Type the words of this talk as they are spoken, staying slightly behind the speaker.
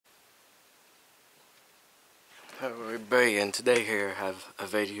Hello everybody, and today here I have a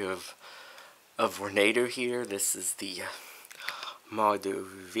video of Vornado here. This is the Vornado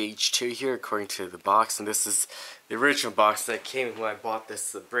VH2 here according to the box, and this is the original box that came when I bought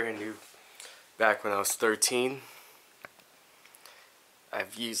this brand new back when I was 13.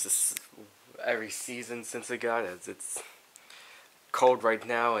 I've used this every season since I got it, as it's cold right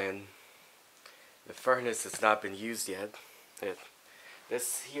now and the furnace has not been used yet.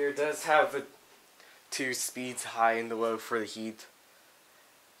 This here does have a 2 speeds, high and low for the heat,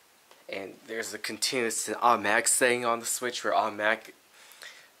 and there's a continuous and automatic setting on the switch where automatic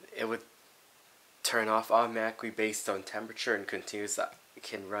it would turn off automatically based on temperature, and continuous it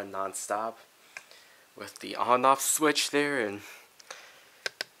can run non-stop with the on-off switch there. And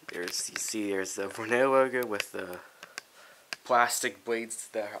there's, you see there's the Vornado logo with the plastic blades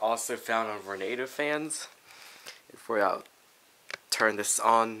that are also found on Vornado fans. Before I'll turn this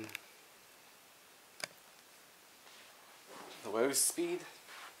on the low speed.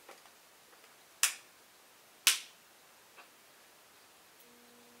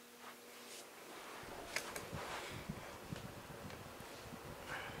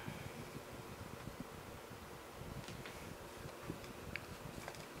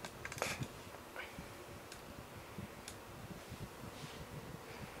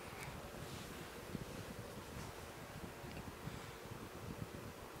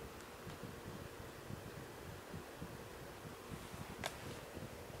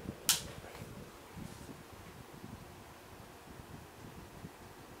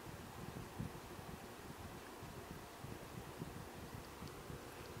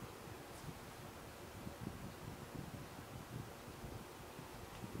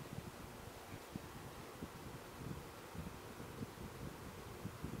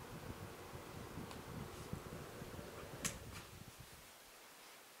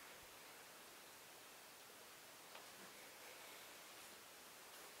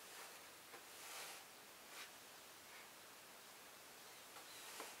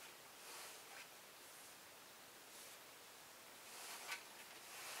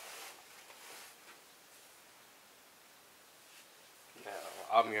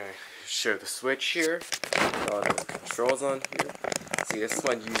 I'm going to show the switch here, all the controls on here. See, this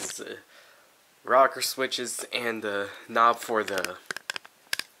one uses the rocker switches and the knob for the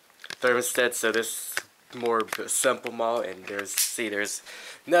thermostat, so this is more of a simple model, and there's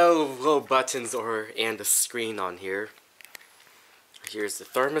no little buttons and a screen on here. Here's the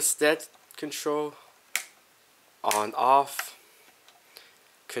thermostat control, on, off.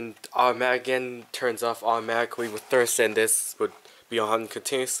 Automatic again, turns off automatically with thermostat, and this would be on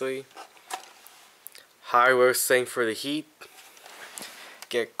continuously. High low setting for the heat.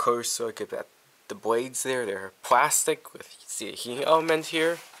 Get close so I get at the blades there. They're plastic with, you see a heating element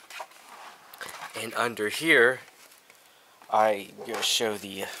here. And under here, I'm going to show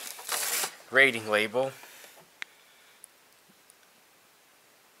the rating label.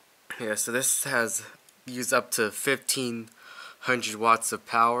 Yeah, so this has used up to 1500 watts of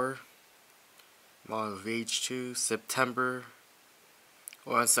power. Model VH2, September.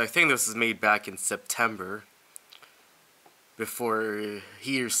 Well, so I think this was made back in September, before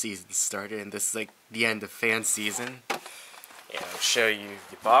heater season started, and this is like the end of fan season. And I'll show you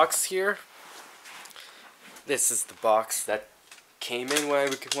the box here. This is the box that came in when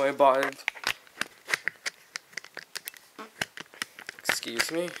I bought it.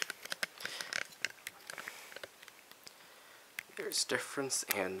 Excuse me. There's difference,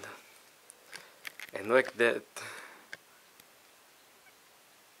 and look at that.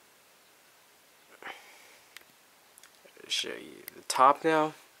 Show you the top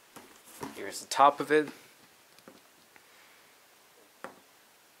now. Here's the top of it.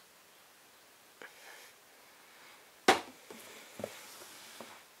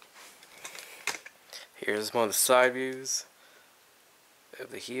 Here's one of the side views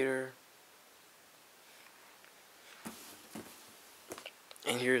of the heater.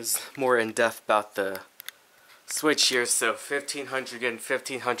 And here's more in depth about the switch here. So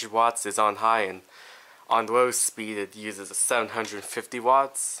 1500 watts is on high, and on low speed it uses a 750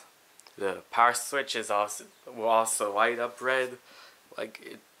 watts. The power switch will also light up red,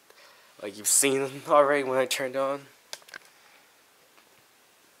 like you've seen already when I turned on.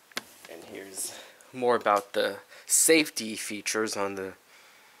 And here's more about the safety features on the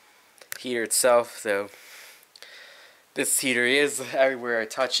heater itself. Though this heater is, everywhere I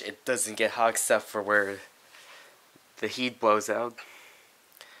touch it doesn't get hot except for where the heat blows out.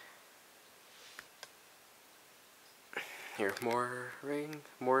 Here,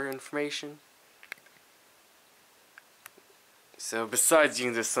 more information. So besides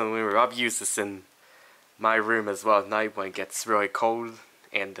using this on the I've used this in my room as well at night when it gets really cold.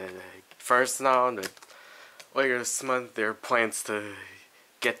 And the furnace now, and later this month, there are plans to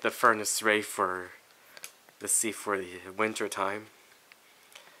get the furnace ready for the winter time.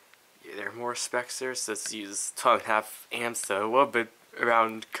 Yeah, there are more specs there, so let's use 12.5 amps, so a little bit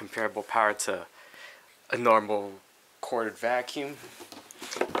around comparable power to a normal corded vacuum.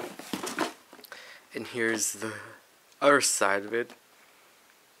 And here's the other side of it.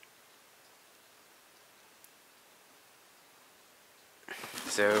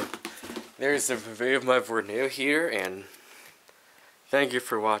 So there's a review of my Vornado heater, and thank you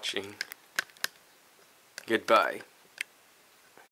for watching. Goodbye.